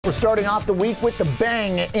We're starting off the week with the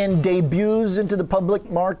bang in debuts into the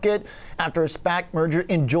public market after a SPAC merger.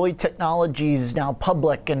 Enjoy Technologies is now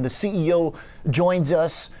public, and the CEO joins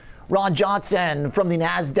us. Ron Johnson from the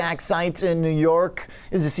NASDAQ site in New York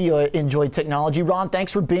is the CEO of Enjoy Technology. Ron,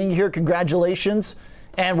 thanks for being here. Congratulations.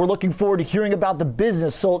 And we're looking forward to hearing about the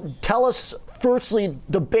business. So tell us, firstly,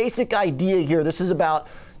 the basic idea here. This is about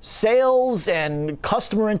sales and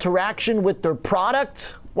customer interaction with their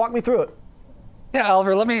product. Walk me through it. Yeah,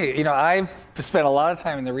 Oliver, I've spent a lot of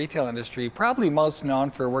time in the retail industry, probably most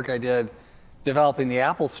known for work I did developing the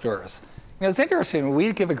Apple stores. It's interesting, when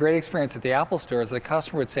we'd give a great experience at the Apple stores, the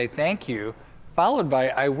customer would say, thank you, followed by,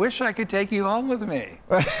 I wish I could take you home with me.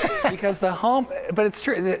 Because the home, but it's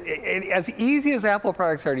true, as easy as Apple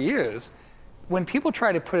products are to use, when people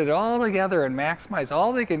try to put it all together and maximize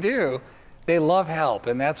all they can do, they love help.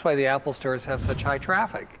 And that's why the Apple stores have such high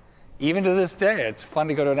traffic. Even to this day, it's fun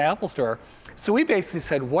to go to an Apple store. So we basically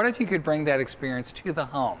said, what if you could bring that experience to the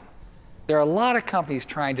home? There are a lot of companies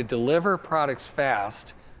trying to deliver products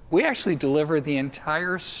fast. We actually deliver the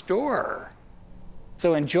entire store.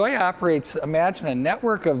 So Enjoy operates, imagine a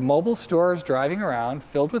network of mobile stores driving around,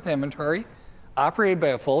 filled with inventory, operated by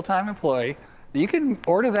a full-time employee. You can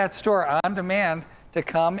order that store on demand to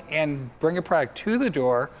come and bring a product to the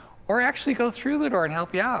door, or actually go through the door and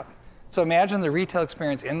help you out. So imagine the retail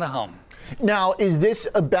experience in the home. Now, is this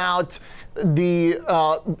about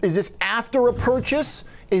is this after a purchase?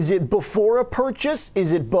 Is it before a purchase?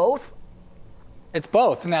 Is it both? It's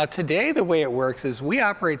both. Now, today, the way it works is we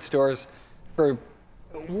operate stores for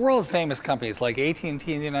world famous companies like AT&T in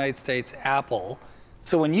the United States, Apple.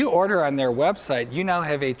 So when you order on their website, you now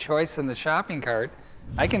have a choice in the shopping cart.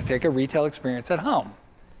 I can pick a retail experience at home.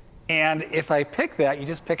 And if I pick that, you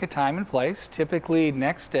just pick a time and place, typically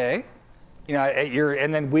next day.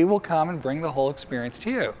 And then we will come and bring the whole experience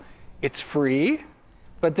to you. It's free,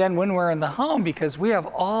 but then when we're in the home, because we have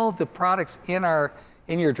all the products in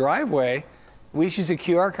your driveway, we use a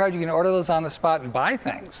QR code. You can order those on the spot and buy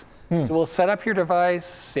things. So we'll set up your device,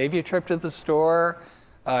 save you a trip to the store,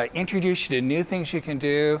 introduce you to new things you can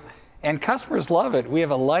do, and customers love it. We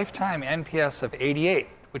have a lifetime NPS of 88,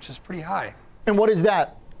 which is pretty high. And what is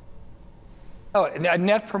that? Oh, a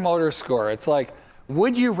net promoter score. It's like,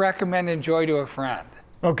 would you recommend Enjoy to a friend?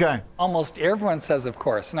 Okay. Almost everyone says, of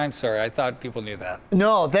course. And I'm sorry, I thought people knew that.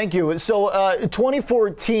 No, thank you. So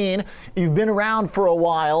 2014, you've been around for a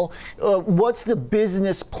while. What's the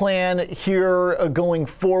business plan here going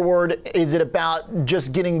forward? Is it about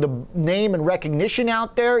just getting the name and recognition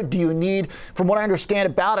out there? Do you need, from what I understand,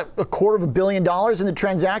 about $250 million in the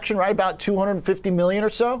transaction, right? About $250 million or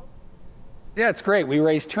so? Yeah, it's great. We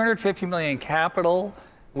raised $250 million in capital.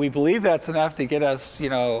 We believe that's enough to get us,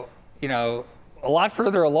 a lot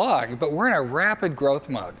further along, but we're in a rapid growth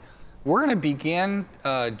mode. We're going to begin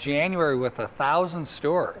January with 1,000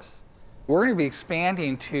 stores. We're going to be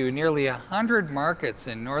expanding to nearly 100 markets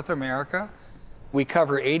in North America. We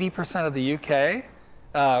cover 80% of the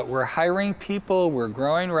UK. We're hiring people. We're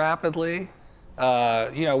growing rapidly.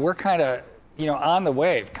 We're kind of, on the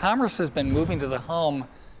wave. Commerce has been moving to the home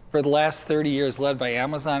for the last 30 years, led by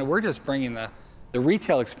Amazon. We're just bringing the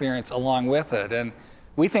retail experience along with it. And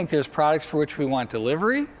we think there's products for which we want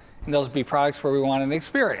delivery, and those will be products where we want an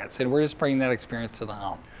experience. And we're just bringing that experience to the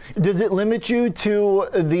home. Does it limit you to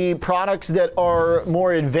the products that are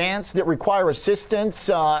more advanced, that require assistance?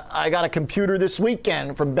 I got a computer this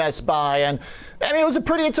weekend from Best Buy, and I mean,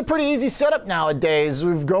 it's a pretty easy setup nowadays.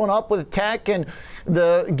 We've grown up with tech, and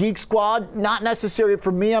the Geek Squad, not necessary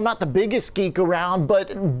for me. I'm not the biggest geek around,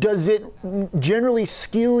 but does it generally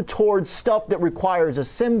skew towards stuff that requires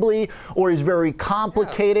assembly or is very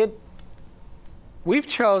complicated? Yeah. We've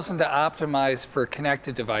chosen to optimize for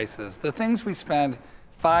connected devices, the things we spend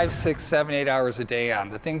 5, 6, 7, 8 hours a day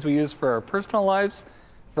on, the things we use for our personal lives,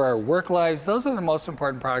 for our work lives. Those are the most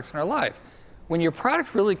important products in our life. When your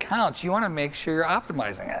product really counts, you want to make sure you're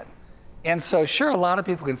optimizing it. And so, sure, a lot of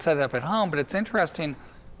people can set it up at home, but it's interesting,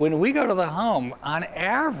 when we go to the home, on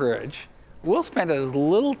average, we'll spend as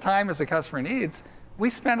little time as the customer needs.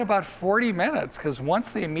 We spend about 40 minutes, because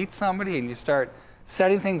once they meet somebody and you start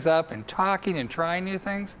setting things up and talking and trying new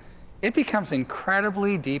things, it becomes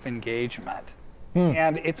incredibly deep engagement.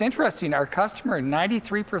 And it's interesting, our customer,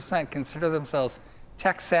 93% consider themselves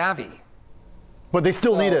tech savvy. But they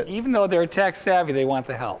still need it. Even though they're tech savvy, they want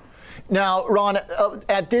the help. Now, Ron,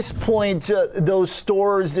 at this point, those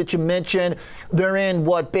stores that you mentioned, they're in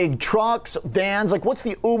what, big trucks, vans? Like, what's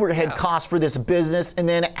the overhead cost for this business? And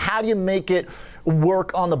then how do you make it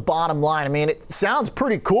work on the bottom line? I mean, it sounds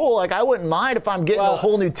pretty cool. Like, I wouldn't mind if I'm getting a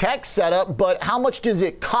whole new tech setup, but how much does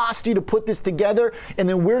it cost you to put this together? And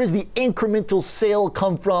then where does the incremental sale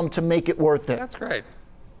come from to make it worth it? That's great.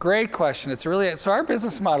 Great question. It's really, so our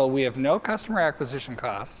business model, we have no customer acquisition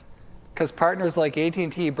cost because partners like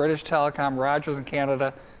AT&T, British Telecom, Rogers in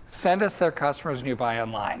Canada send us their customers when you buy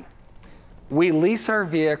online. We lease our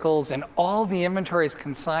vehicles and all the inventory is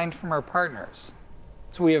consigned from our partners.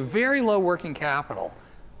 So we have very low working capital.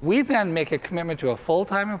 We then make a commitment to a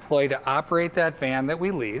full-time employee to operate that van that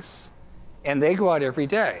we lease, and they go out every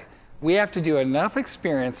day. We have to do enough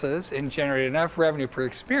experiences and generate enough revenue per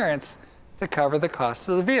experience to cover the cost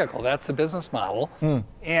of the vehicle. That's the business model.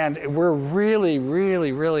 And we're really,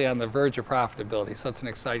 really, really on the verge of profitability, so it's an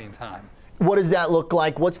exciting time. What does that look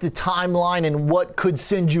like? What's the timeline, and what could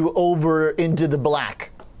send you over into the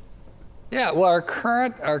black? Yeah, well, our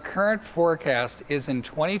current forecast is in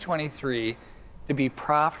 2023 to be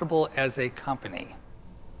profitable as a company.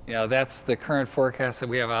 You know, that's the current forecast that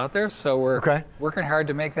we have out there, so we're working hard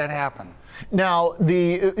to make that happen. Now,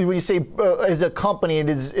 when you say as a company,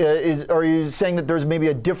 are you saying that there's maybe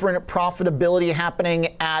a different profitability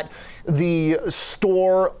happening at the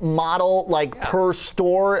store model, like per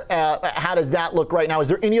store? How does that look right now? Is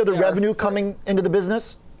there any other revenue coming into the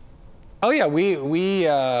business? Oh yeah, we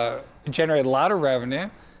generate a lot of revenue.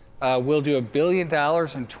 We'll do $1 billion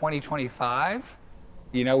in 2025.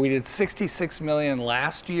 You know, we did $66 million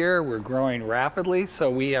last year. We're growing rapidly, so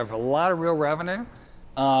we have a lot of real revenue.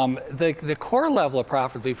 The core level of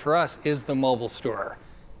profitability for us is the mobile store.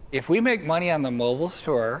 If we make money on the mobile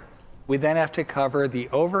store, we then have to cover the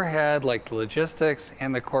overhead, like the logistics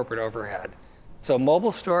and the corporate overhead. So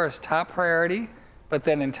mobile store is top priority, but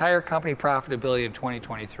then entire company profitability in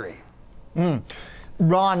 2023.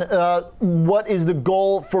 Ron, what is the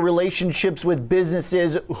goal for relationships with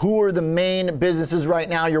businesses? Who are the main businesses right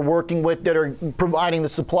now you're working with that are providing the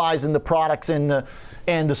supplies and the products and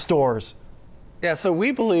the stores? Yeah, so we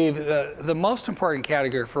believe the most important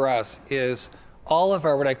category for us is all of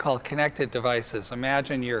our what I call connected devices.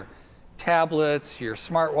 Imagine your tablets, your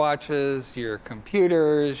smartwatches, your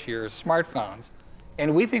computers, your smartphones.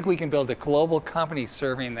 And we think we can build a global company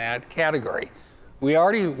serving that category. We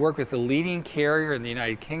already work with the leading carrier in the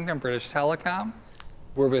United Kingdom, British Telecom.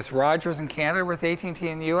 We're with Rogers in Canada, with AT&T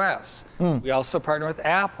in the US. We also partner with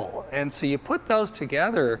Apple. And so you put those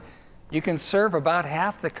together, you can serve about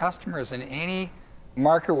half the customers in any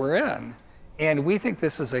market we're in. And we think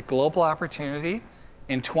this is a global opportunity.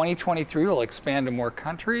 In 2023, we'll expand to more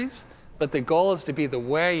countries. But the goal is to be the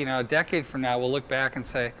way, you know, a decade from now, we'll look back and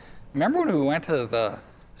say, remember when we went to the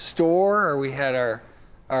store or we had our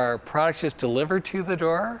products just delivered to the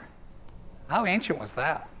door? How ancient was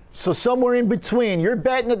that? So somewhere in between. You're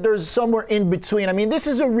betting that there's somewhere in between. I mean, this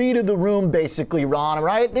is a read of the room, basically, Ron,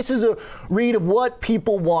 right? This is a read of what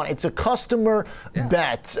people want. It's a customer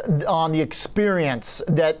bet on the experience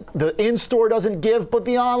that the in-store doesn't give, but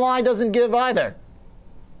the online doesn't give either.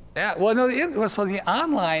 Yeah, well, no, so the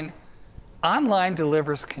online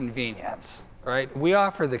delivers convenience, right? We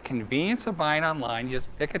offer the convenience of buying online. You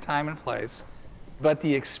just pick a time and place, but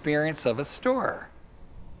the experience of a store.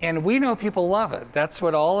 And we know people love it. That's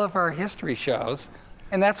what all of our history shows.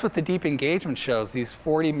 And that's what the deep engagement shows, these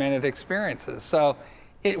 40-minute experiences. So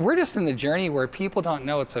we're just in the journey where people don't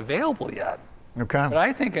know it's available yet. Okay. But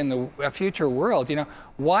I think in the future world, you know,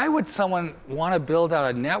 why would someone want to build out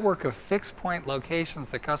a network of fixed point locations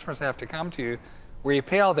that customers have to come to where you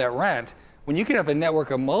pay all that rent when you could have a network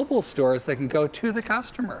of mobile stores that can go to the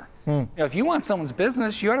customer? You know, if you want someone's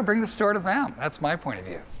business, you ought to bring the store to them. That's my point of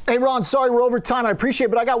view. Hey, Ron, sorry we're over time. I appreciate it,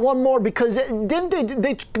 but I got one more because didn't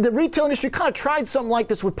the retail industry kind of tried something like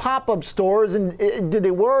this with pop-up stores, and did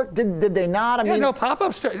they work? Did they not? I mean, no,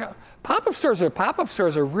 pop-up stores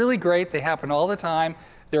are really great. They happen all the time.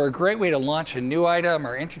 They're a great way to launch a new item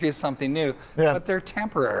or introduce something new, but they're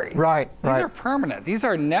temporary. Right. These are permanent. These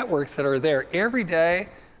are networks that are there every day,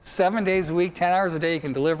 7 days a week, 10 hours a day. You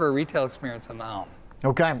can deliver a retail experience in the home.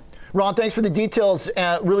 Okay. Ron, thanks for the details.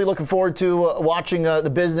 Really looking forward to watching the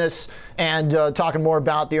business and talking more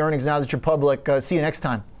about the earnings now that you're public. See you next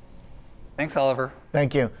time. Thanks, Oliver.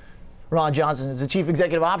 Thank you. Ron Johnson is the Chief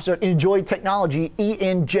Executive Officer at Enjoy Technology,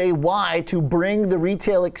 ENJY, to bring the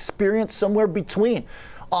retail experience somewhere between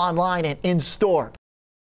online and in-store.